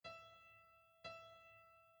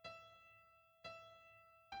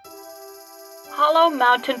Hollow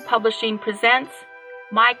Mountain Publishing presents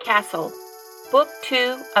My Castle, Book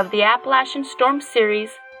 2 of the Appalachian Storm series,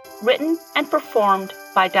 written and performed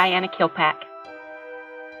by Diana Kilpack.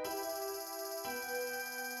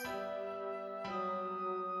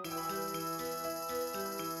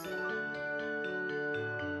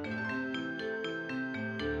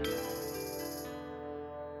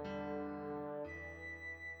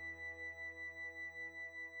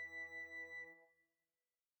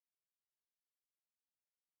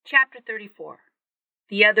 Chapter 34.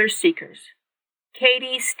 The Other Seekers.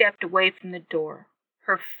 Katie stepped away from the door,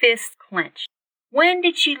 her fists clenched. When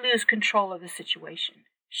did she lose control of the situation?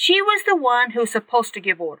 She was the one who was supposed to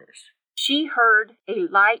give orders. She heard a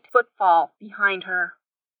light footfall behind her.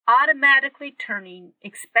 Automatically turning,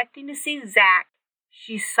 expecting to see Zach,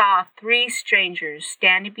 she saw 3 strangers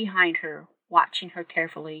standing behind her, watching her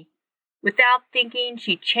carefully. Without thinking,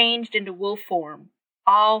 she changed into wolf form.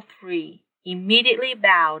 All 3 immediately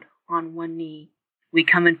bowed on one knee. "We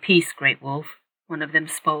come in peace, Great Wolf," one of them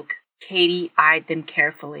spoke. Katie eyed them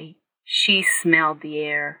carefully. She smelled the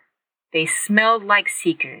air. They smelled like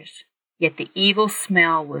seekers, yet the evil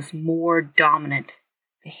smell was more dominant.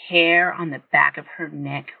 The hair on the back of her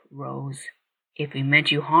neck rose. "If we meant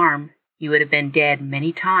you harm, you would have been dead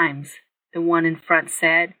many times," the one in front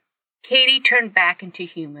said. Katie turned back into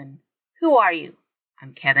human. "Who are you?"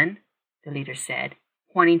 "I'm Kevin," the leader said,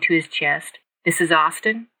 pointing to his chest. "This is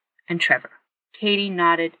Austin and Trevor." Katie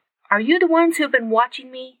nodded. "Are you the ones who have been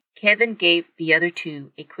watching me?" Kevin gave the other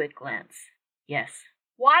 2 a quick glance. "Yes."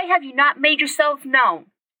 "Why have you not made yourselves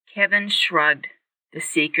known?" Kevin shrugged. "The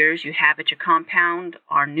seekers you have at your compound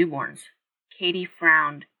are newborns." Katie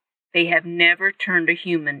frowned. "They have never turned a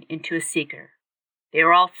human into a seeker. They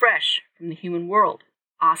are all fresh from the human world."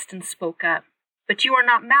 Austin spoke up. "But you are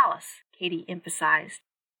not Malice," Katie emphasized.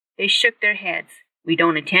 They shook their heads. "We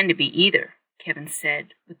don't intend to be either," Kevin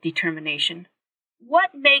said with determination.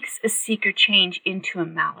 "What makes a seeker change into a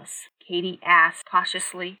Malice?" Katie asked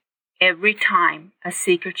cautiously. "Every time a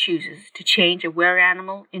seeker chooses to change a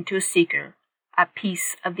were-animal into a seeker, a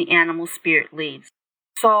piece of the animal spirit leaves."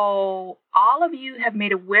 "So all of you have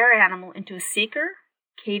made a were-animal into a seeker?"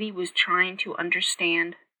 Katie was trying to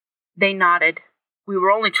understand. They nodded. "We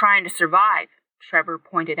were only trying to survive," Trevor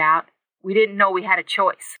pointed out. "We didn't know we had a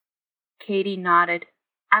choice." Katie nodded.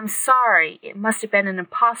 "I'm sorry, it must have been an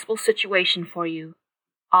impossible situation for you."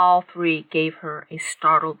 All 3 gave her a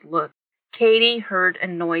startled look. Katie heard a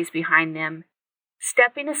noise behind them.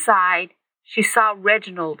 Stepping aside, she saw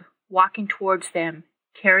Reginald walking towards them,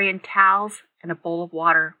 carrying towels and a bowl of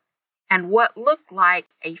water, and what looked like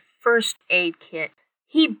a first aid kit.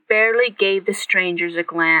 He barely gave the strangers a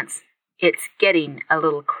glance. "It's getting a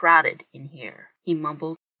little crowded in here," he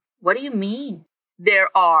mumbled. "What do you mean?"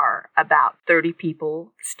 "There are about 30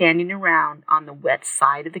 people standing around on the wet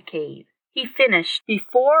side of the cave," he finished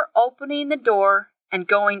before opening the door and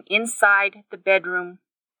going inside the bedroom.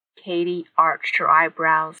 Katie arched her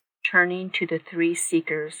eyebrows, turning to the 3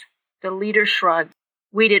 seekers. The leader shrugged.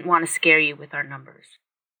 "We didn't want to scare you with our numbers."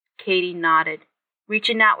 Katie nodded,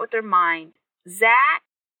 reaching out with her mind. "Zach?"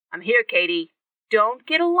 "I'm here, Katie." "Don't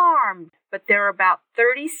get alarmed, but there are about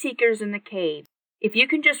 30 seekers in the cave. If you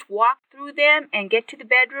can just walk through them and get to the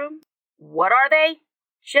bedroom." "What are they?"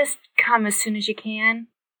 "Just come as soon as you can."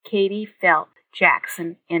 Katie felt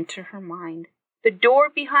Jackson enter her mind. The door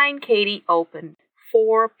behind Katie opened.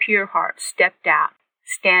 4 pure hearts stepped out,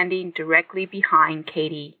 standing directly behind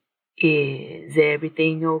Katie. "Is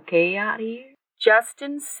everything okay out here?"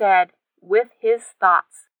 Justin said with his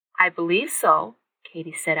thoughts. "I believe so,"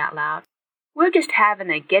 Katie said out loud. "We're just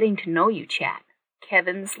having a getting-to-know-you chat."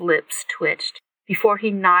 Kevin's lips twitched before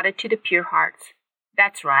he nodded to the pure hearts.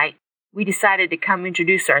 "That's right. We decided to come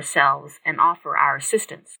introduce ourselves and offer our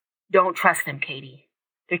assistance." "Don't trust them, Katie.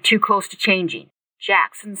 They're too close to changing."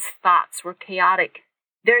 Jackson's thoughts were chaotic.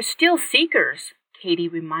 "They're still seekers," Katie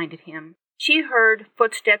reminded him. She heard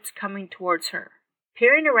footsteps coming towards her.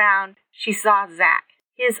 Peering around, she saw Zach.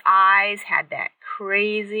 His eyes had that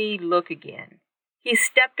crazy look again. He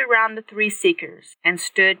stepped around the 3 seekers and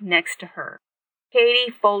stood next to her.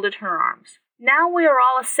 Katie folded her arms. "Now we are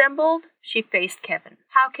all assembled," she faced Kevin.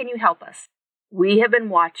 "How can you help us?" "We have been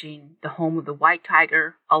watching the home of the White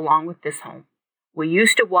Tiger along with this home. We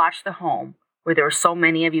used to watch the home where there were so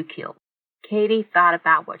many of you killed." Katie thought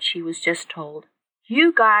about what she was just told.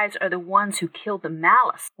 "You guys are the ones who killed the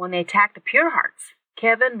Malice when they attacked the Pure Hearts."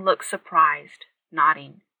 Kevin looked surprised,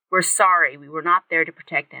 nodding. "We're sorry we were not there to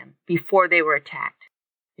protect them before they were attacked.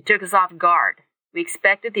 It took us off guard. We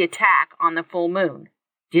expected the attack on the full moon."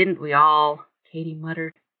 "Didn't we all?" Katie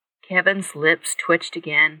muttered. Kevin's lips twitched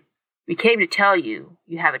again. "We came to tell you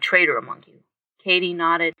you have a traitor among you." Katie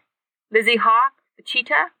nodded. Lizzie Hawk, the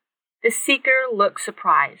cheetah? The seeker looked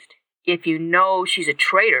surprised. If you know she's a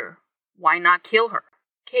traitor, why not kill her?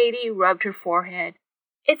 Katie rubbed her forehead.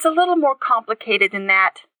 It's a little more complicated than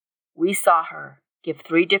that. We saw her give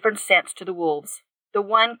 3 different scents to the wolves. The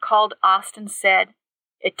one called Austin said,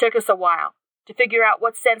 "It took us a while to figure out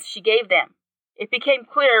what scents she gave them. It became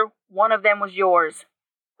clear one of them was yours."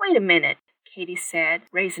 Wait a minute, Katie said,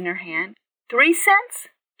 raising her hand. 3 scents?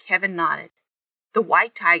 Kevin nodded. The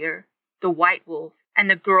white tiger, the white wolf, and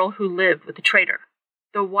the girl who lived with the traitor.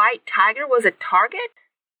 The white tiger was a target?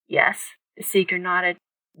 Yes, the seeker nodded.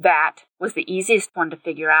 That was the easiest one to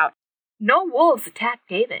figure out. No wolves attacked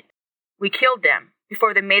David. We killed them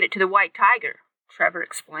before they made it to the white tiger, Trevor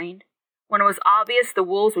explained. When it was obvious the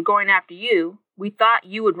wolves were going after you, we thought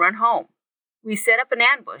you would run home. We set up an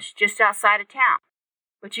ambush just outside of town,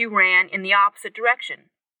 but you ran in the opposite direction.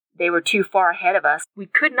 They were too far ahead of us. We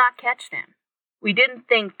could not catch them. We didn't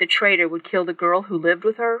think the traitor would kill the girl who lived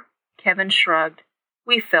with her. Kevin shrugged.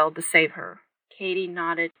 We failed to save her. Katie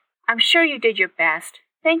nodded. I'm sure you did your best.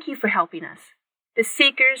 Thank you for helping us. The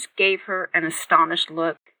seekers gave her an astonished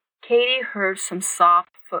look. Katie heard some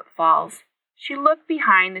soft footfalls. She looked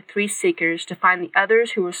behind the 3 seekers to find the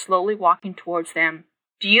others who were slowly walking towards them.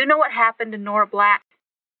 Do you know what happened to Nora Black?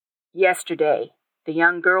 Yesterday, the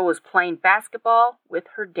young girl was playing basketball with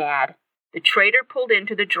her dad. The traitor pulled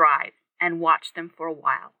into the drive and watched them for a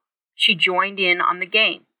while. She joined in on the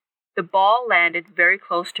game. The ball landed very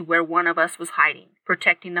close to where one of us was hiding,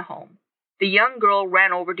 protecting the home. The young girl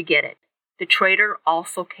ran over to get it. The traitor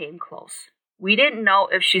also came close. We didn't know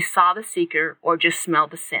if she saw the seeker or just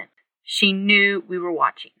smelled the scent. She knew we were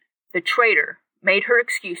watching. The traitor made her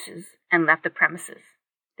excuses and left the premises.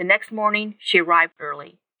 The next morning, she arrived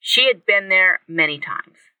early. She had been there many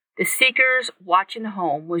times. The seekers watching the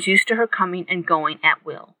home was used to her coming and going at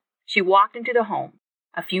will. She walked into the home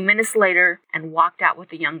a few minutes later and walked out with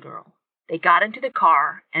the young girl. They got into the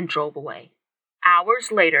car and drove away.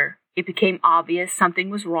 Hours later, it became obvious something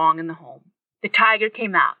was wrong in the home. The tiger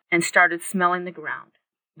came out and started smelling the ground.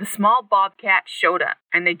 The small bobcat showed up,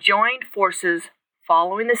 and they joined forces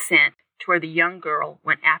following the scent to where the young girl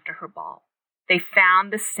went after her ball. They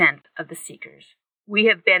found the scent of the seekers. We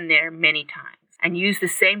have been there many times and used the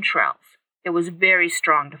same trails. It was very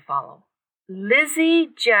strong to follow. Lizzie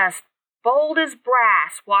just bold as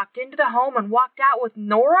brass walked into the home and walked out with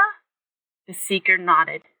Nora? The seeker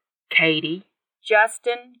nodded. Katie.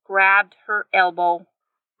 Justin grabbed her elbow.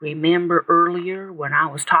 Remember earlier when I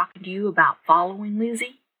was talking to you about following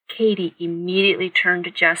Lizzie? Katie immediately turned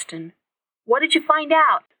to Justin. What did you find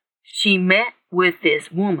out? She met with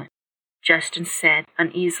this woman, Justin said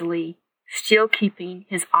uneasily, still keeping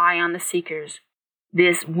his eye on the seekers.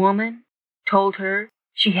 This woman told her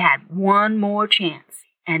she had one more chance,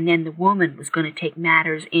 and then the woman was going to take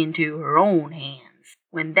matters into her own hands.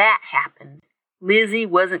 When that happened, Lizzie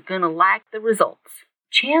wasn't going to like the results.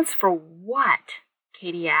 Chance for what?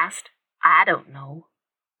 Katie asked. I don't know.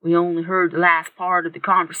 We only heard the last part of the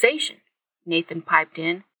conversation, Nathan piped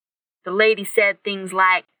in. The lady said things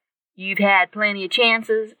like, you've had plenty of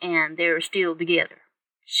chances and they're still together.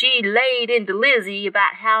 She laid into Lizzie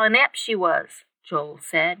about how inept she was, Joel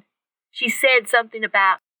said. She said something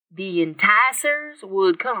about the enticers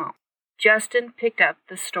would come. Justin picked up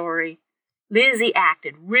the story. Lizzie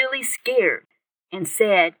acted really scared and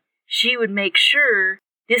said she would make sure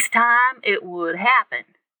this time it would happen.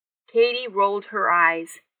 Katie rolled her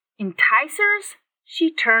eyes. Enticers?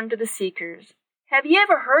 She turned to the seekers. Have you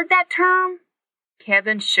ever heard that term?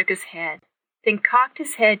 Kevin shook his head, then cocked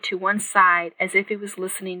his head to one side as if he was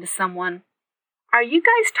listening to someone. Are you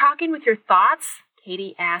guys talking with your thoughts?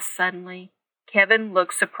 Katie asked suddenly. Kevin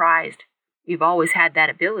looked surprised. We've always had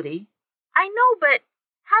that ability. I know, but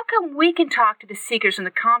how come we can talk to the seekers in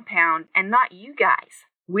the compound and not you guys?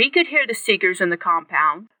 We could hear the seekers in the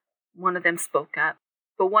compound, one of them spoke up,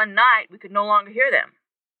 but one night we could no longer hear them.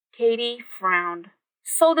 Katie frowned.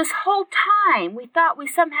 So this whole time we thought we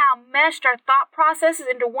somehow meshed our thought processes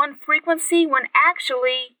into one frequency when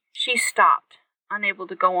actually... She stopped, unable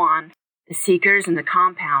to go on. The seekers in the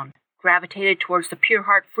compound gravitated towards the pure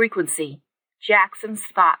heart frequency. Jackson's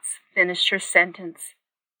thoughts finished her sentence.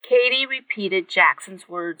 Katie repeated Jackson's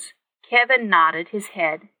words. Kevin nodded his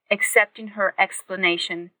head, accepting her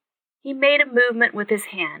explanation. He made a movement with his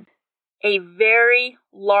hand. A very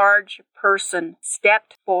large person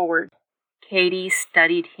stepped forward. Katie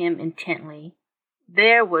studied him intently.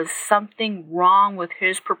 There was something wrong with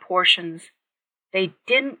his proportions. They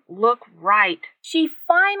didn't look right. She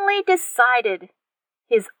finally decided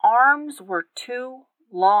his arms were too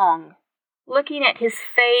long. Looking at his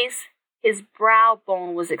face, His brow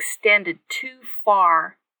bone was extended too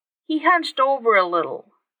far. He hunched over a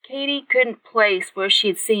little. Katy couldn't place where she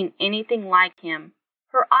had seen anything like him.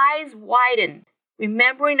 Her eyes widened,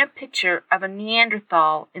 remembering a picture of a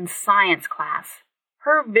Neanderthal in science class.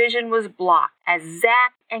 Her vision was blocked as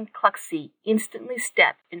Zack and Cluxy instantly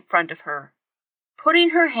stepped in front of her.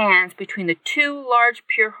 Putting her hands between the two large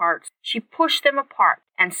pure hearts, she pushed them apart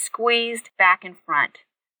and squeezed back in front.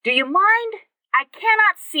 "Do you mind? I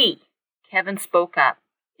cannot see." Kevin spoke up.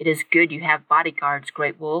 "It is good you have bodyguards,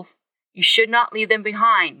 Great Wolf. You should not leave them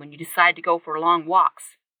behind when you decide to go for long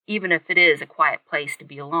walks, even if it is a quiet place to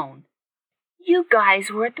be alone." "You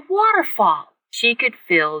guys were at the waterfall." She could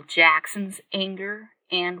feel Jackson's anger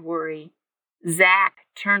and worry. Zack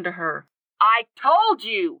turned to her. "I told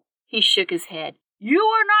you!" He shook his head. "You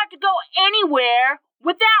are not to go anywhere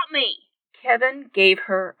without me." Kevin gave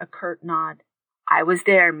her a curt nod. "I was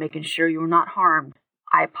there making sure you were not harmed.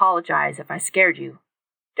 I apologize if I scared you."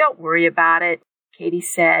 "Don't worry about it," Katy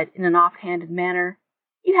said in an offhanded manner.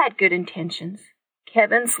 "You had good intentions."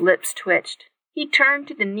 Kevin's lips twitched. He turned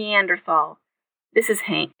to the Neanderthal. "This is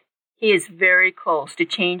Hank. He is very close to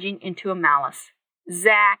changing into a Malice."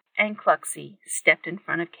 Zack and Cluxy stepped in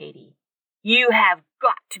front of Katy. "You have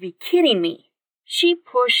got to be kidding me." She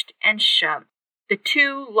pushed and shoved. The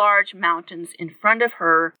two large mountains in front of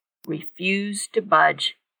her refused to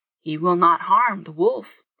budge. "He will not harm the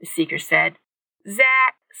wolf," the Seeker said.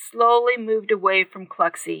 Zack slowly moved away from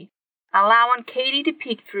Cluxy, allowing Katy to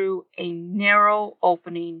peek through a narrow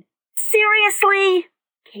opening. "Seriously?"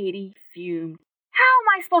 Katy fumed. "How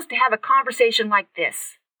am I supposed to have a conversation like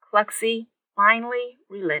this?" Cluxy finally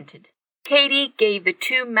relented. Katy gave the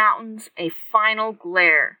two mountains a final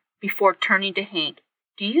glare before turning to Hank.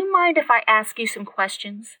 "Do you mind if I ask you some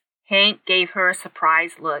questions?" Hank gave her a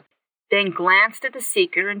surprised look, then glanced at the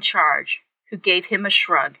Seeker in charge, who gave him a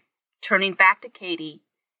shrug. Turning back to Katy,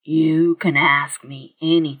 "You can ask me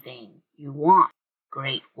anything you want,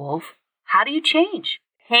 Great Wolf. How do you change?"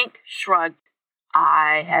 Hank shrugged.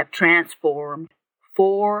 "I have transformed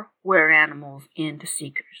 4 were-animals into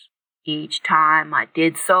Seekers. Each time I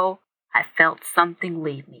did so, I felt something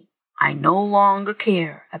leave me. I no longer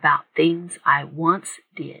care about things I once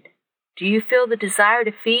did." "Do you feel the desire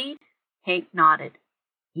to feed?" Hank nodded.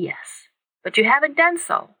 "Yes, but you haven't done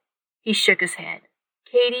so." He shook his head.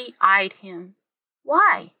 Katy eyed him.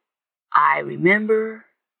 "Why?" "I remember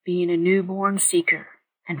being a newborn Seeker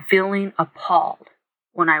and feeling appalled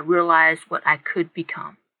when I realized what I could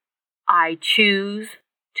become. I choose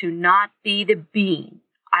to not be the being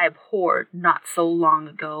I abhorred not so long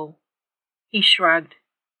ago." He shrugged.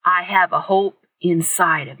 "I have a hope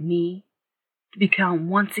inside of me to become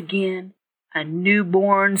once again a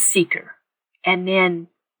newborn Seeker, and then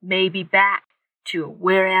maybe back to a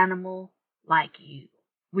were-animal like you."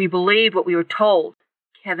 "We believed what we were told,"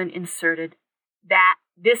 Kevin inserted, "that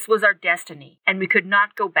this was our destiny, and we could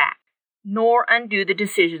not go back, nor undo the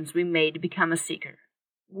decisions we made to become a Seeker.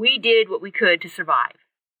 We did what we could to survive.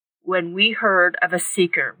 When we heard of a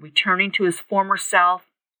Seeker returning to his former self,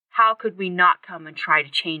 how could we not come and try to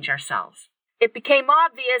change ourselves? It became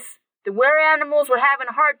obvious the were-animals were having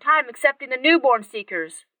a hard time accepting the newborn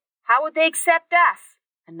Seekers. How would they accept us?"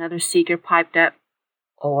 Another Seeker piped up.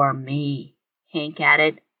 "Or me," Hank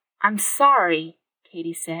added. "I'm sorry,"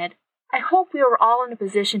 Katy said. "I hope we are all in a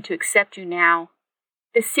position to accept you now."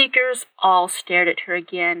 The Seekers all stared at her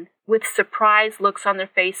again, with surprised looks on their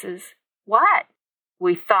faces. "What?"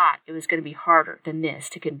 "We thought it was going to be harder than this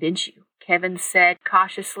to convince you," Kevin said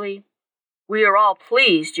cautiously. "We are all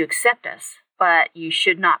pleased you accept us, but you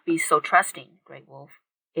should not be so trusting, Great Wolf.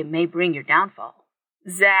 It may bring your downfall."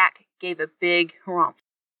 Zack gave a big harumph.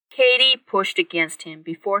 Katy pushed against him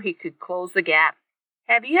before he could close the gap.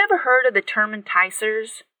 "Have you ever heard of the term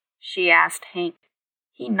enticers?" she asked Hank.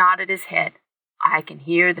 He nodded his head. "I can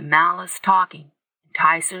hear the Malice talking.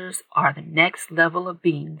 Enticers are the next level of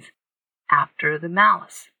beings after the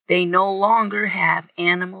Malice. They no longer have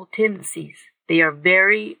animal tendencies. They are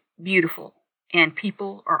very beautiful, and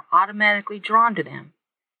people are automatically drawn to them.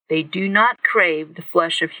 They do not crave the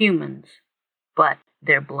flesh of humans, but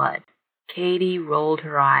their blood." Katy rolled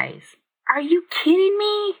her eyes. "Are you kidding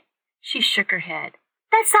me?" She shook her head.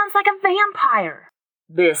 "That sounds like a vampire."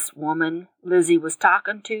 "This woman Lizzie was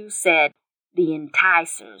talking to said the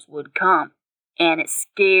enticers would come, and it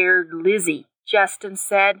scared Lizzie," Justin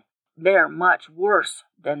said. "They're much worse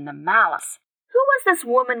than the Malice." "Who was this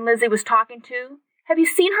woman Lizzie was talking to? Have you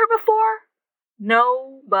seen her before?"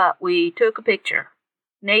 "No, but we took a picture."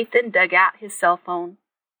 Nathan dug out his cell phone.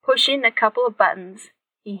 Pushing a couple of buttons,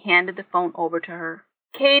 he handed the phone over to her.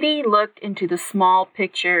 Katy looked into the small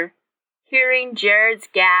picture. hearing Jared's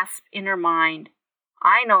gasp in her mind.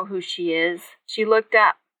 I know who she is. She looked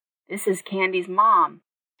up. This is Candy's mom.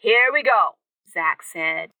 Here we go, Zach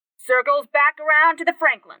said. Circles back around to the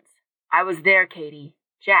Franklins. I was there, Katie.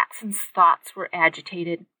 Jackson's thoughts were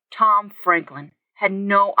agitated. Tom Franklin had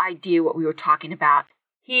no idea what we were talking about.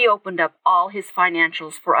 He opened up all his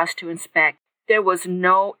financials for us to inspect. There was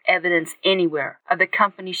no evidence anywhere of the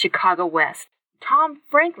company Chicago West. Tom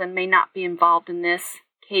Franklin may not be involved in this,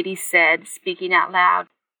 Katie said, speaking out loud,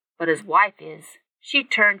 but his wife is. She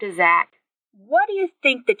turned to Zach. What do you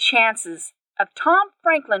think the chances of Tom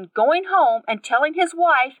Franklin going home and telling his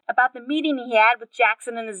wife about the meeting he had with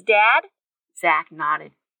Jackson and his dad? Zach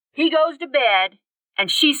nodded. He goes to bed, and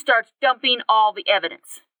she starts dumping all the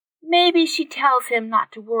evidence. Maybe she tells him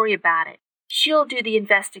not to worry about it. She'll do the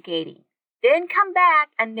investigating. Then come back,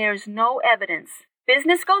 and there's no evidence.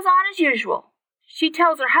 Business goes on as usual. She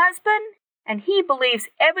tells her husband, and he believes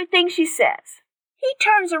everything she says. He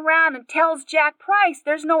turns around and tells Jack Price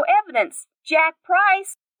there's no evidence. Jack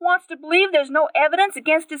Price wants to believe there's no evidence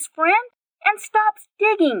against his friend and stops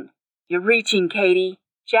digging. You're reaching, Katie.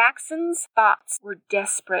 Jackson's thoughts were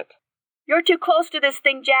desperate. You're too close to this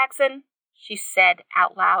thing, Jackson, she said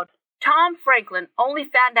out loud. Tom Franklin only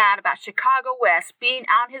found out about Chicago West being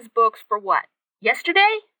on his books for what?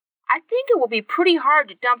 Yesterday? I think it will be pretty hard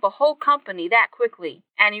to dump a whole company that quickly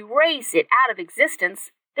and erase it out of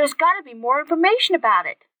existence. There's got to be more information about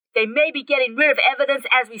it. They may be getting rid of evidence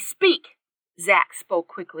as we speak. Zach spoke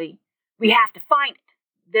quickly. We have to find it.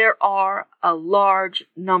 There are a large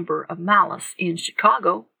number of Malice in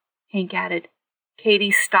Chicago, Hank added.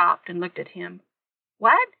 Katie stopped and looked at him.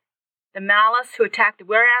 What? The Malice who attacked the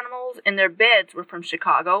were-animals in their beds were from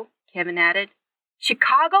Chicago, Kevin added.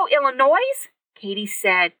 Chicago, Illinois? Katie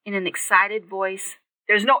said in an excited voice.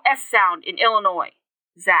 There's no S sound in Illinois,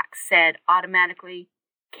 Zach said automatically.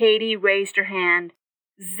 Katie raised her hand.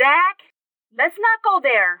 Zach, let's not go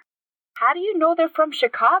there. How do you know they're from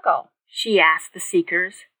Chicago? She asked the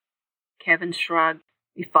Seekers. Kevin shrugged.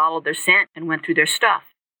 We followed their scent and went through their stuff.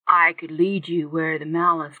 I could lead you where the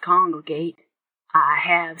Malice congregate. I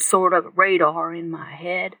have sort of a radar in my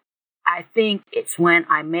head. I think it's when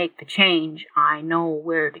I make the change I know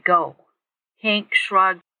where to go. Hank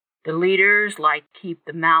shrugged. The leaders like to keep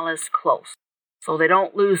the Malice close, so they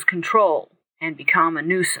don't lose control and become a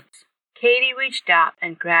nuisance. Katie reached out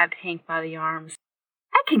and grabbed Hank by the arms.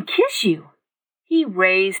 I can kiss you. He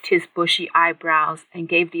raised his bushy eyebrows and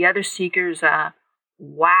gave the other Seekers a,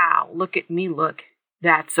 wow, look at me look.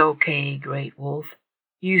 That's okay, Great Wolf.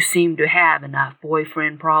 You seem to have enough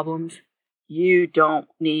boyfriend problems. You don't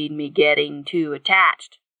need me getting too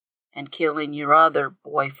attached and killing your other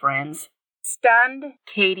boyfriends. Stunned,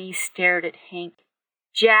 Katie stared at Hank.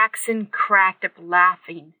 Jackson cracked up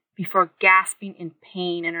laughing before gasping in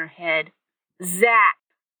pain in her head. Zach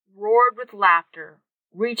roared with laughter,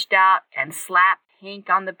 reached out and slapped Hank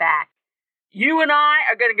on the back. You and I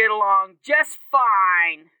are going to get along just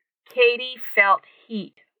fine. Katie felt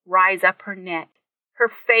heat rise up her neck, her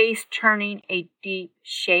face turning a deep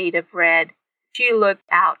shade of red. She looked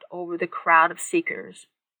out over the crowd of Seekers.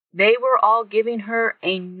 They were all giving her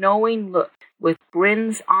a knowing look with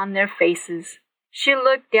grins on their faces. She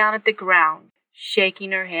looked down at the ground,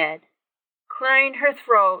 shaking her head. Clearing her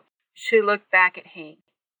throat, she looked back at Hank.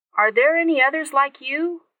 Are there any others like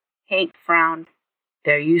you? Hank frowned.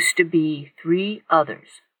 There used to be 3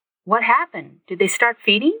 others. What happened? Did they start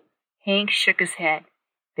feeding? Hank shook his head.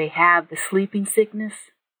 They have the sleeping sickness.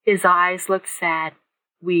 His eyes looked sad.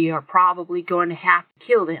 We are probably going to have to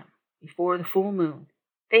kill them before the full moon.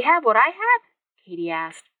 They have what I had? Katie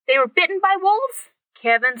asked. They were bitten by wolves?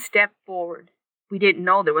 Kevin stepped forward. We didn't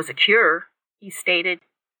know there was a cure, he stated.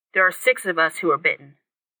 There are 6 of us who are bitten.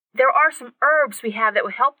 There are some herbs we have that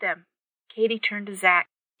will help them. Katie turned to Zach.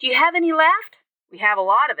 Do you have any left? We have a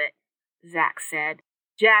lot of it, Zach said.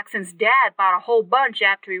 Jackson's dad bought a whole bunch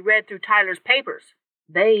after he read through Tyler's papers.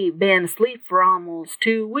 They've been asleep for almost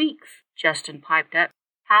 2 weeks, Justin piped up.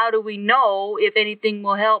 How do we know if anything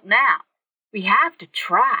will help now? We have to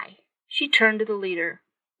try. She turned to the leader.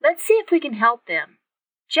 Let's see if we can help them.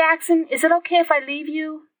 Jackson, is it okay if I leave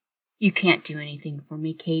you? You can't do anything for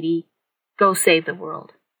me, Katie. Go save the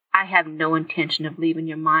world. I have no intention of leaving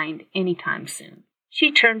your mind anytime soon.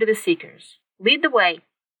 She turned to the Seekers. Lead the way.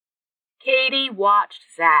 Katie watched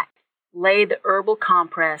Zach lay the herbal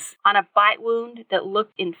compress on a bite wound that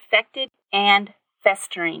looked infected and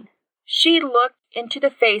festering. She looked into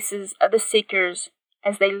the faces of the Seekers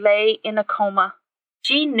as they lay in a coma.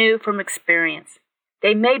 She knew from experience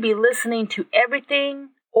they may be listening to everything,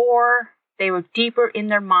 or they were deeper in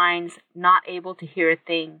their minds, not able to hear a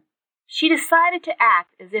thing. She decided to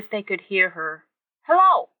act as if they could hear her.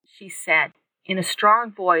 "Hello," she said, in a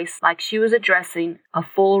strong voice like she was addressing a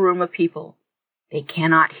full room of people. "They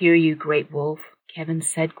cannot hear you, Great Wolf," Kevin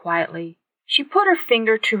said quietly. She put her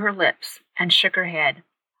finger to her lips and shook her head.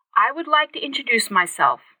 "I would like to introduce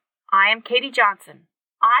myself. I am Katie Johnson.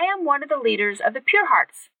 I am one of the leaders of the Pure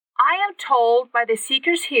Hearts. I am told by the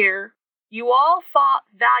Seekers here you all fought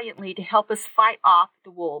valiantly to help us fight off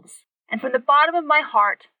the wolves, and from the bottom of my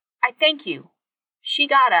heart, I thank you." She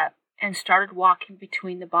got up and started walking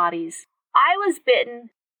between the bodies. "I was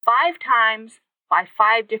bitten 5 times by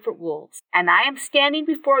 5 different wolves, and I am standing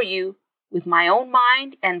before you with my own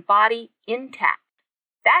mind and body intact.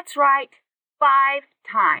 That's right, 5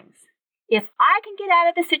 times. If I can get out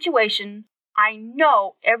of the situation, I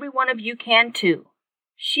know every one of you can too."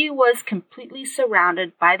 She was completely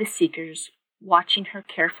surrounded by the Seekers, watching her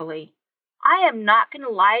carefully. "I am not going to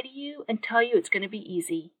lie to you and tell you it's going to be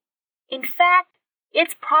easy. In fact,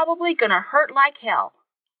 it's probably going to hurt like hell.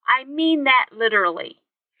 I mean that literally.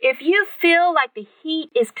 If you feel like the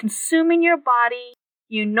heat is consuming your body,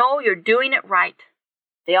 you know you're doing it right."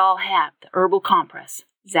 "They all have the herbal compress,"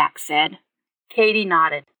 Zach said. Katie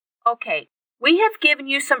nodded. "Okay, we have given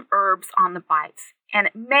you some herbs on the bites, and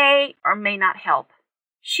it may or may not help."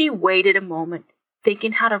 She waited a moment,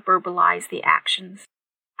 thinking how to verbalize the actions.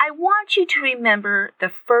 "I want you to remember the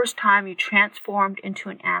first time you transformed into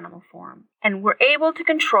an animal form and were able to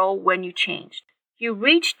control when you changed. You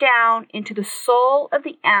reached down into the soul of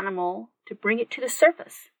the animal to bring it to the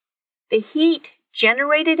surface. The heat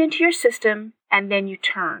generated into your system, and then you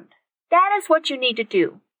turned. That is what you need to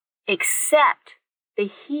do, except the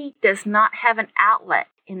heat does not have an outlet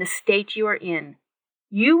in the state you are in.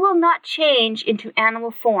 You will not change into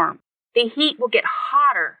animal form. The heat will get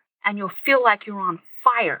hotter, and you'll feel like you're on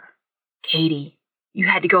fire." "Katie, you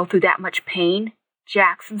had to go through that much pain?"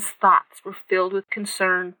 Jackson's thoughts were filled with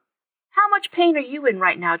concern. "How much pain are you in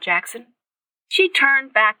right now, Jackson?" She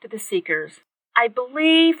turned back to the Seekers. "I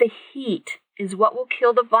believe the heat is what will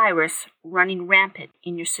kill the virus running rampant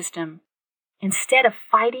in your system. Instead of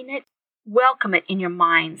fighting it, welcome it in your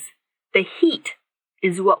minds. The heat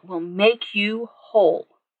is what will make you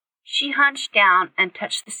whole." She hunched down and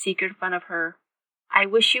touched the Seeker in front of her. "I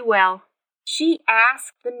wish you well." She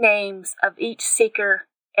asked the names of each Seeker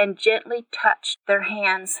and gently touched their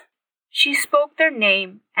hands. She spoke their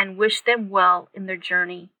name and wished them well in their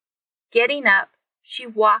journey. Getting up, she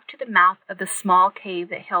walked to the mouth of the small cave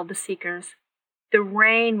that held the Seekers. The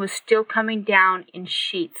rain was still coming down in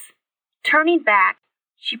sheets. Turning back,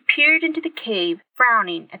 she peered into the cave,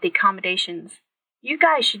 frowning at the accommodations. "You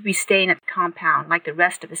guys should be staying at the compound like the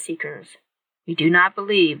rest of the Seekers." "We do not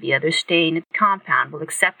believe the others staying at the compound will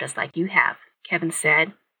accept us like you have," Kevin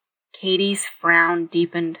said. Katie's frown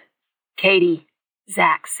deepened. "Katie,"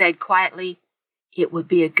 Zach said quietly, "it would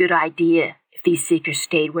be a good idea if these Seekers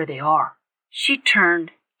stayed where they are." She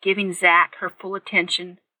turned, giving Zach her full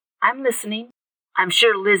attention. "I'm listening." "I'm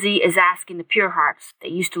sure Lizzie is asking the Pure Hearts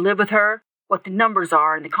that used to live with her what the numbers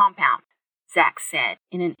are in the compound," Zach said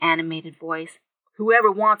in an animated voice.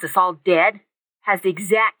 "Whoever wants us all dead has the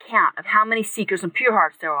exact count of how many Seekers and Pure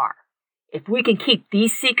Hearts there are. If we can keep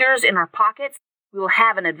these Seekers in our pockets, we will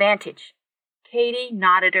have an advantage." Katie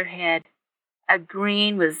nodded her head,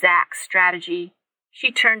 agreeing with Zach's strategy.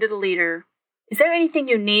 She turned to the leader. "Is there anything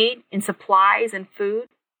you need in supplies and food?"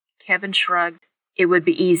 Kevin shrugged. "It would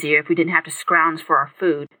be easier if we didn't have to scrounge for our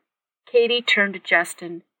food." Katie turned to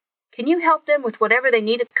Justin. "Can you help them with whatever they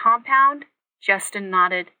need at the compound?" Justin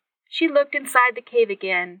nodded. She looked inside the cave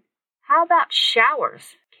again. "How about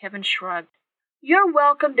showers?" Kevin shrugged. "You're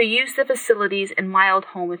welcome to use the facilities in my old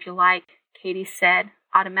home if you like," Katie said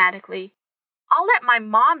automatically. "I'll let my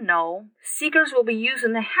mom know Seekers will be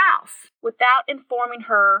using the house," without informing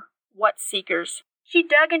her what Seekers. She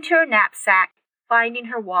dug into her knapsack, finding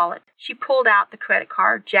her wallet. She pulled out the credit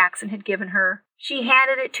card Jackson had given her. She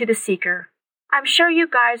handed it to the Seeker. "I'm sure you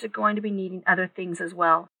guys are going to be needing other things as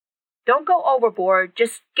well. Don't go overboard,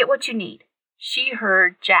 just get what you need." She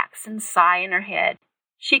heard Jackson sigh in her head.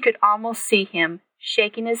 She could almost see him,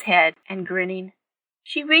 shaking his head and grinning.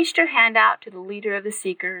 She reached her hand out to the leader of the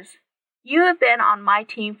Seekers. "You have been on my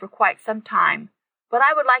team for quite some time, but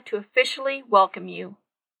I would like to officially welcome you."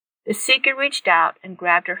 The Seeker reached out and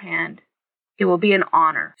grabbed her hand. "It will be an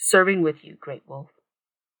honor serving with you, Great Wolf."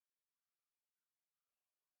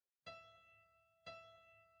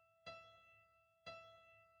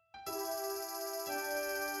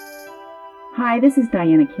 Hi, this is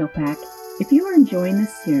Diana Kilpack. If you are enjoying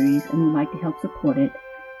this series and would like to help support it,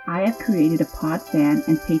 I have created a PodFan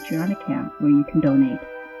and Patreon account where you can donate.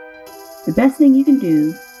 The best thing you can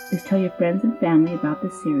do is tell your friends and family about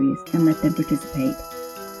this series and let them participate.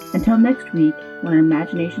 Until next week, when our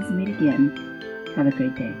imaginations meet again, have a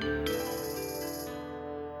great day.